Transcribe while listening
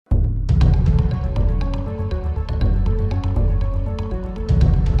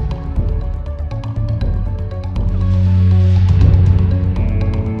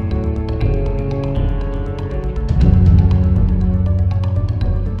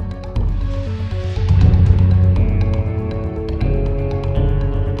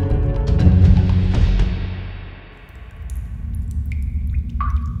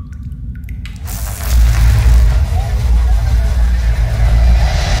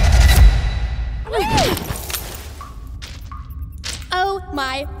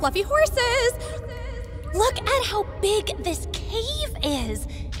my fluffy horses. Look at how big this cave is.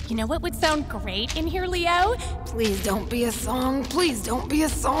 You know what would sound great in here, Leo? Please don't be a song. Please don't be a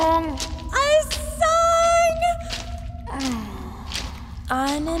song. A song!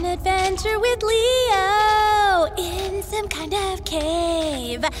 On an adventure with Leo in some kind of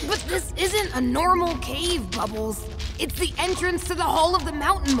cave. But this isn't a normal cave, Bubbles. It's the entrance to the Hall of the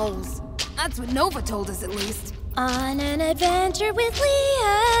Mountain Moles. That's what Nova told us, at least. On an adventure with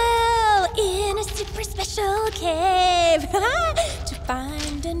Leo in a super special cave to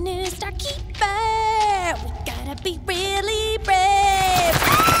find a new StarKeeper. We gotta be really brave.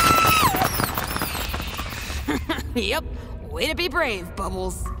 Yep, way to be brave,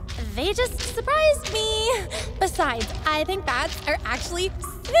 Bubbles. They just surprised me. Besides, I think bats are actually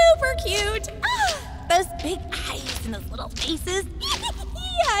super cute. Those big eyes and those little faces.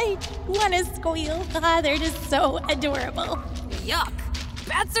 I want to squeal. They're just so adorable. Yuck.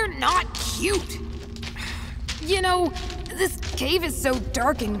 Bats are not cute. You know, this cave is so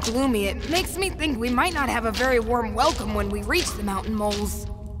dark and gloomy, it makes me think we might not have a very warm welcome when we reach the mountain moles.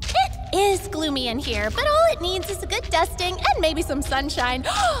 It is gloomy in here, but all it needs is a good dusting and maybe some sunshine.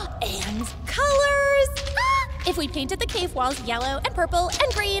 And colors. If we painted the cave walls yellow and purple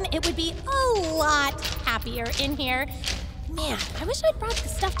and green, it would be a lot happier in here. Man, I wish I'd brought the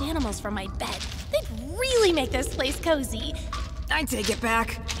stuffed animals from my bed. They'd really make this place cozy. I take it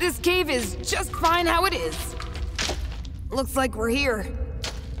back. This cave is just fine how it is. Looks like we're here.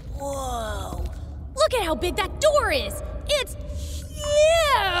 Whoa. Look at how big that door is. It's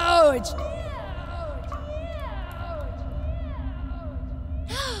huge.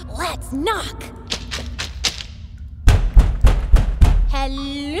 Let's knock.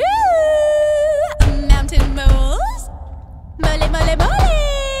 Hello, mountain moles. Mole, mole,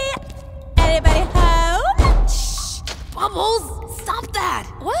 mole! Anybody home? Shh! Bubbles, stop that!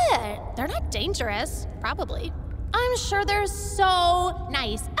 What? They're not dangerous, probably. I'm sure they're so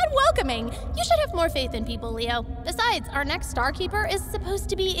nice and welcoming. You should have more faith in people, Leo. Besides, our next StarKeeper is supposed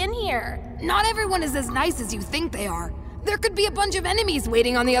to be in here. Not everyone is as nice as you think they are. There could be a bunch of enemies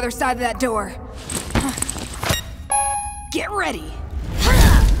waiting on the other side of that door. Get ready.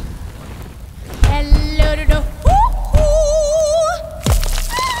 Hello,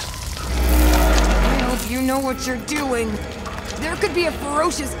 I hope you know what you're doing. There could be a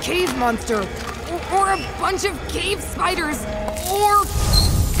ferocious cave monster, or a bunch of cave spiders, or...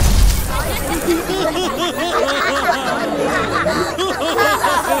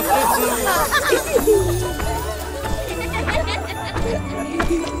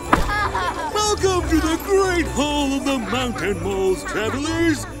 Welcome to the Great Hall of the Mountain Moles,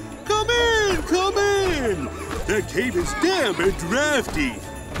 travelers! Come in, come in! That cave is damp and drafty,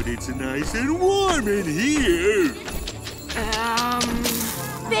 but it's nice and warm in here.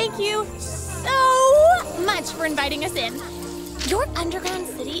 Thank you so much for inviting us in. Your underground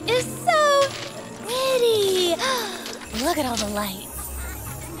city is so pretty. Look at all the lights.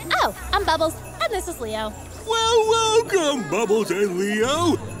 Oh, I'm Bubbles, and this is Leo. Well, welcome, Bubbles and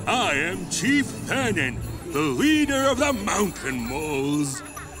Leo. I am Chief Fannin, the leader of the Mountain Moles.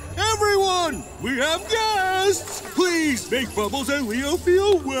 Everyone, we have guests. Please make Bubbles and Leo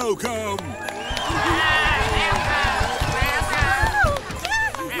feel welcome.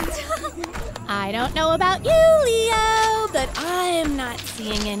 I don't know about you, Leo, but I'm not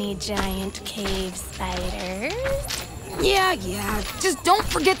seeing any giant cave spiders. Yeah, just don't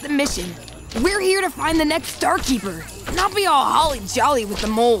forget the mission. We're here to find the next StarKeeper, not be all holly-jolly with the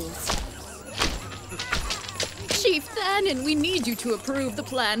moles. Chief Fannin, we need you to approve the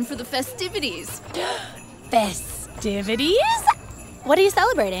plan for the festivities. Festivities? What are you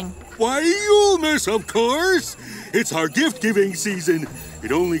celebrating? Why, Yulemas, of course. It's our gift-giving season.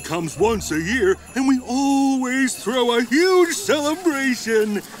 It only comes once a year, and we always throw a huge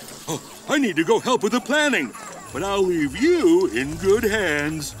celebration. Oh, I need to go help with the planning, but I'll leave you in good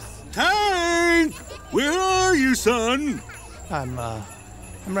hands. Tank! Where are you, son? I'm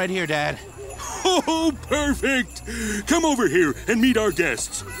right here, Dad. Oh, perfect! Come over here and meet our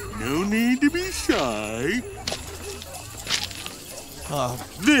guests. No need to be shy.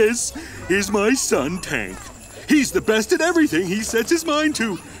 This is my son, Tank. He's the best at everything he sets his mind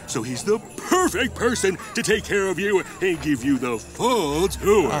to, so he's the perfect person to take care of you and give you the full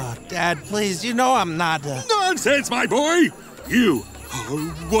tour. Dad, please, you know I'm not... Nonsense, my boy! You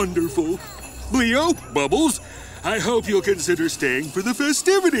are wonderful. Leo, Bubbles, I hope you'll consider staying for the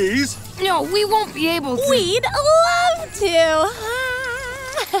festivities. No, we won't be able to. We'd love to.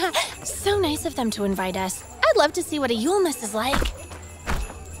 So nice of them to invite us. I'd love to see what a Yulemas is like.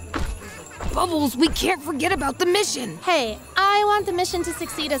 Bubbles, we can't forget about the mission. Hey, I I want the mission to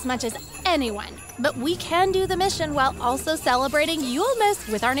succeed as much as anyone, but we can do the mission while also celebrating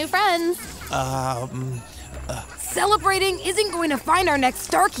Yulemas with our new friends. Celebrating isn't going to find our next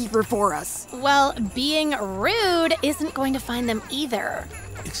StarKeeper for us. Well, being rude isn't going to find them either.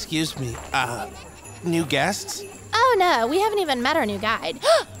 Excuse me, new guests? Oh no, we haven't even met our new guide.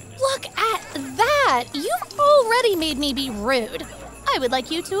 Look at that! You've already made me be rude. I would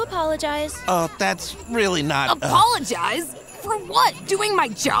like you to apologize. Oh, that's really not... Apologize? For what? Doing my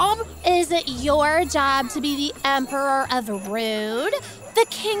job? Is it your job to be the Emperor of Rude? The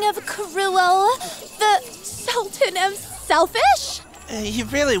King of Cruel? The Sultan of Selfish? He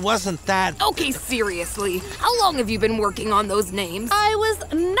really wasn't that... Okay, seriously. How long have you been working on those names? I was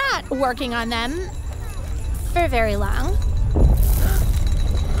not working on them for very long.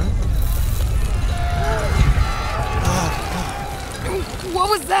 What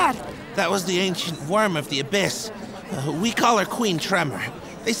was that? That was the ancient worm of the abyss. We call her Queen Tremor.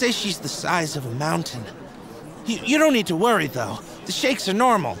 They say she's the size of a mountain. You don't need to worry, though. The shakes are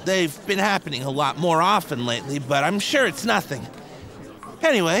normal. They've been happening a lot more often lately, but I'm sure it's nothing.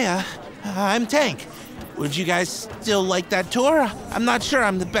 Anyway, I'm Tank. Would you guys still like that tour? I'm not sure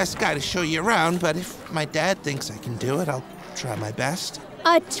I'm the best guy to show you around, but if my dad thinks I can do it, I'll try my best.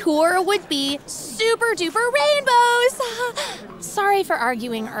 A tour would be super duper rainbows! Sorry for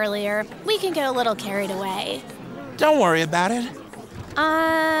arguing earlier. We can get a little carried away. Don't worry about it.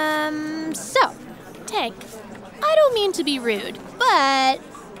 So, Tank, I don't mean to be rude, but...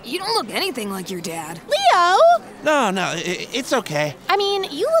 You don't look anything like your dad. Leo! No, it's okay. I mean,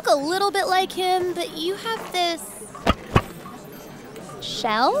 you look a little bit like him, but you have this...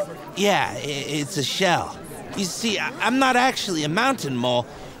 shell? Yeah, it's a shell. You see, I'm not actually a mountain mole.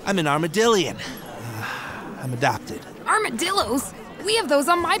 I'm an armadillian. I'm adopted. Armadillos? We have those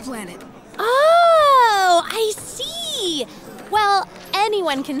on my planet. Oh, I see. Well,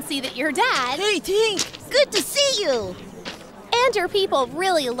 anyone can see that you're Dad. Hey, Tink! Good to see you! And your people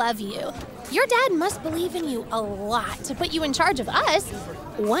really love you. Your dad must believe in you a lot to put you in charge of us.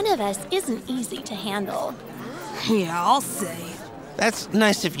 One of us isn't easy to handle. Yeah, I'll say. That's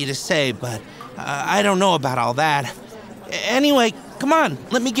nice of you to say, but I don't know about all that. Anyway, come on,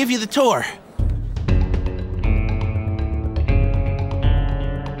 let me give you the tour.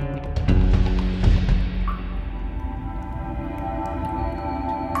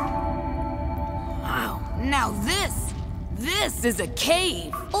 Wow, now this is a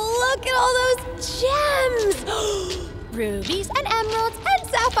cave. Look at all those gems! Rubies and emeralds and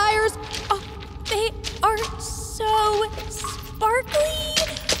sapphires. Oh, they are so sparkly.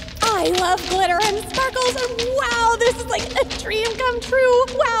 I love glitter and sparkles, and wow, this is like a dream come true.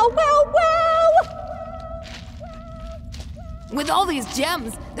 Wow, wow, wow! With all these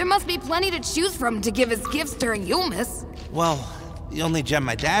gems, there must be plenty to choose from to give as gifts during Yulemas. Well, the only gem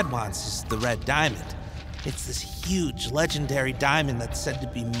my dad wants is the red diamond. It's this huge, legendary diamond that's said to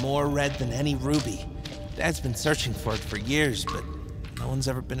be more red than any ruby. Dad's been searching for it for years, but no one's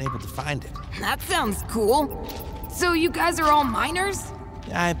ever been able to find it. That sounds cool. So you guys are all miners?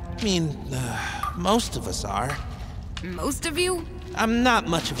 I mean, most of us are. Most of you? I'm not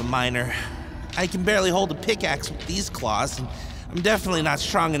much of a miner. I can barely hold a pickaxe with these claws, and I'm definitely not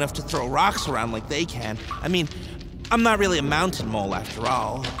strong enough to throw rocks around like they can. I mean, I'm not really a mountain mole after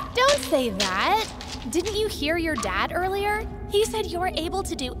all. Don't say that. Didn't you hear your dad earlier? He said you're able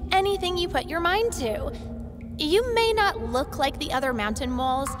to do anything you put your mind to. You may not look like the other mountain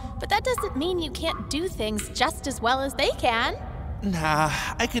moles, but that doesn't mean you can't do things just as well as they can. Nah,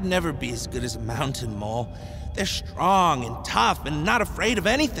 I could never be as good as a mountain mole. They're strong and tough and not afraid of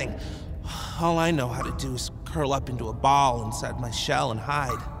anything. All I know how to do is curl up into a ball inside my shell and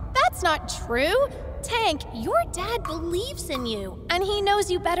hide. That's not true. Tank, your dad believes in you, and he knows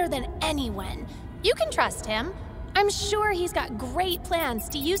you better than anyone. You can trust him. I'm sure he's got great plans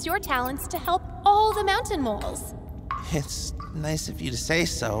to use your talents to help all the mountain moles. It's nice of you to say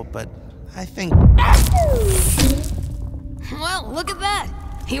so, but I think... Well, look at that.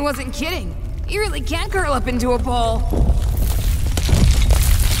 He wasn't kidding. You really can curl up into a ball.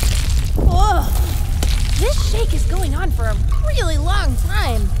 Whoa! This shake is going on for a really long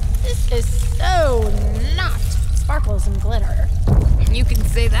time. This is so not sparkles and glitter. You can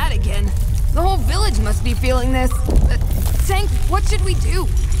say that again. The whole village must be feeling this. Tank, what should we do?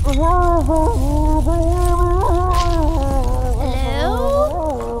 Hello?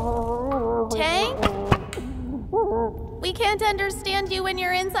 Tank? We can't understand you when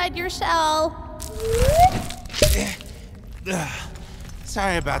you're inside your shell.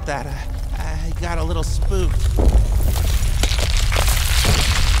 Sorry about that. I got a little spooked.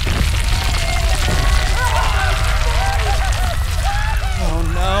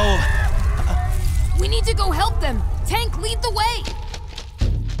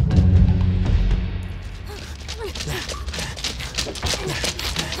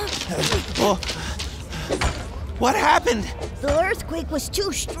 Oh. What happened? The earthquake was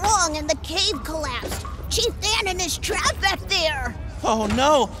too strong and the cave collapsed. Chief Dannon is trapped back there. Oh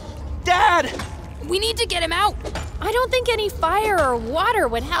no! Dad! We need to get him out. I don't think any fire or water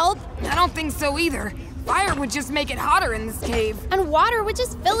would help. I don't think so either. Fire would just make it hotter in this cave. And water would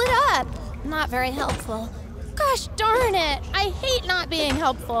just fill it up. Not very helpful. Gosh darn it! I hate not being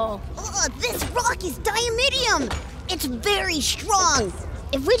helpful. This rock is diamidium. It's very strong.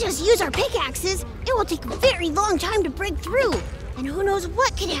 If we just use our pickaxes, it will take a very long time to break through. And who knows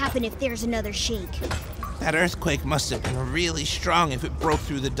what could happen if there's another shake. That earthquake must have been really strong if it broke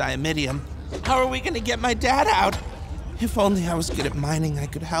through the diamidium. How are we gonna get my dad out? If only I was good at mining, I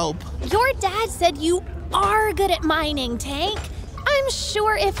could help. Your dad said you are good at mining, Tank. I'm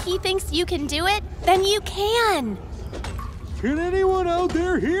sure if he thinks you can do it, then you can. Can anyone out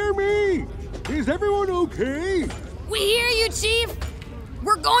there hear me? Is everyone okay? We hear you, Chief.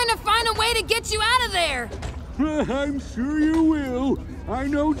 We're going to find a way to get you out of there. I'm sure you will. I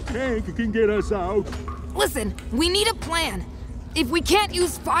know Tank can get us out. Listen, we need a plan. If we can't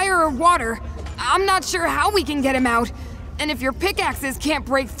use fire or water, I'm not sure how we can get him out. And if your pickaxes can't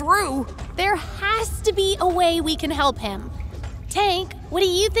break through... There has to be a way we can help him. Tank, what do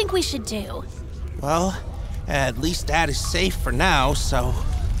you think we should do? Well, at least Dad is safe for now, so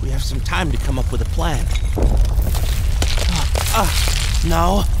we have some time to come up with a plan.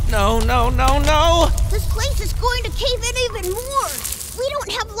 No. This place is going to cave in even more. We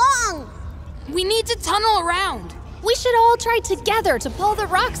don't have long. We need to tunnel around. We should all try together to pull the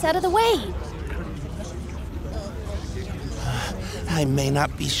rocks out of the way. I may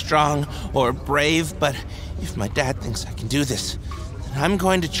not be strong or brave, but if my dad thinks I can do this, then I'm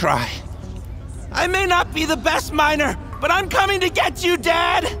going to try. I may not be the best miner, but I'm coming to get you,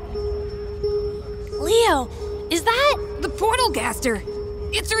 Dad! Leo, is that... The portal gaster.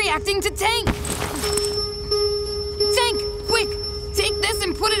 It's reacting to Tank. Tank, quick! Take this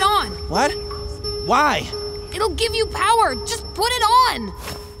and put it on. What? Why? It'll give you power. Just put it on.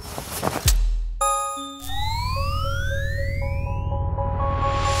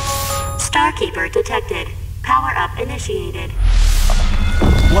 StarKeeper detected. Power up initiated.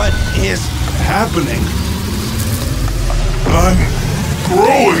 What is happening? I'm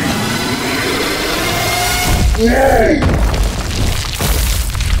growing!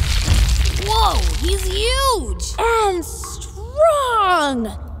 Whoa, he's huge! And strong!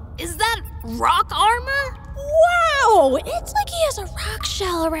 Is that rock armor? Wow! It's like he has a rock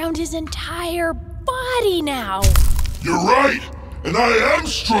shell around his entire body now. You're right! And I am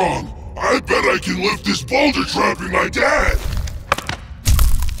strong! I bet I can lift this boulder trapping my dad!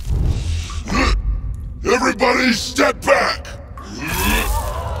 Everybody step back!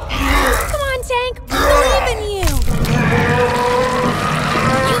 Come on, Tank! We believe in you!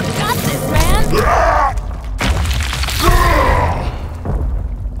 You got this, man!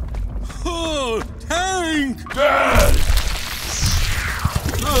 Oh, Tank! Dad!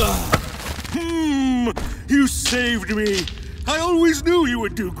 You saved me. I always knew you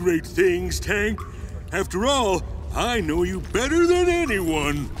would do great things, Tank. After all, I know you better than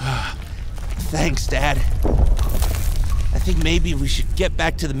anyone. Thanks, Dad. I think maybe we should get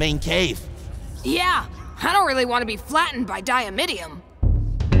back to the main cave. Yeah, I don't really want to be flattened by diamidium.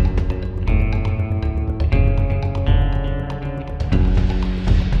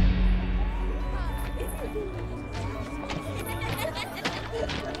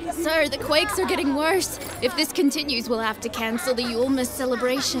 Sir, the quakes are getting worse. If this continues, we'll have to cancel the Yulemas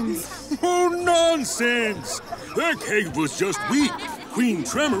celebrations. Oh, nonsense! The cave was just weak. Queen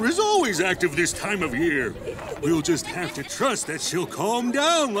Tremor is always active this time of year. We'll just have to trust that she'll calm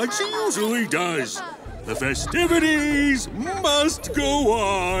down like she usually does. The festivities must go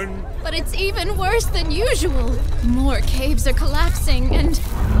on. But it's even worse than usual. More caves are collapsing and...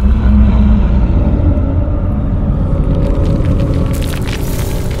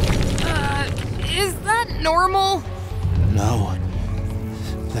 Is that normal? No,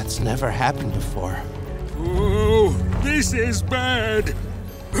 that's never happened before. Oh, this is bad.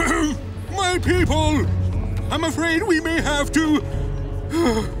 My people, I'm afraid we may have to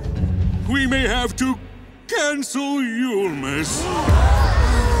cancel Yulemas.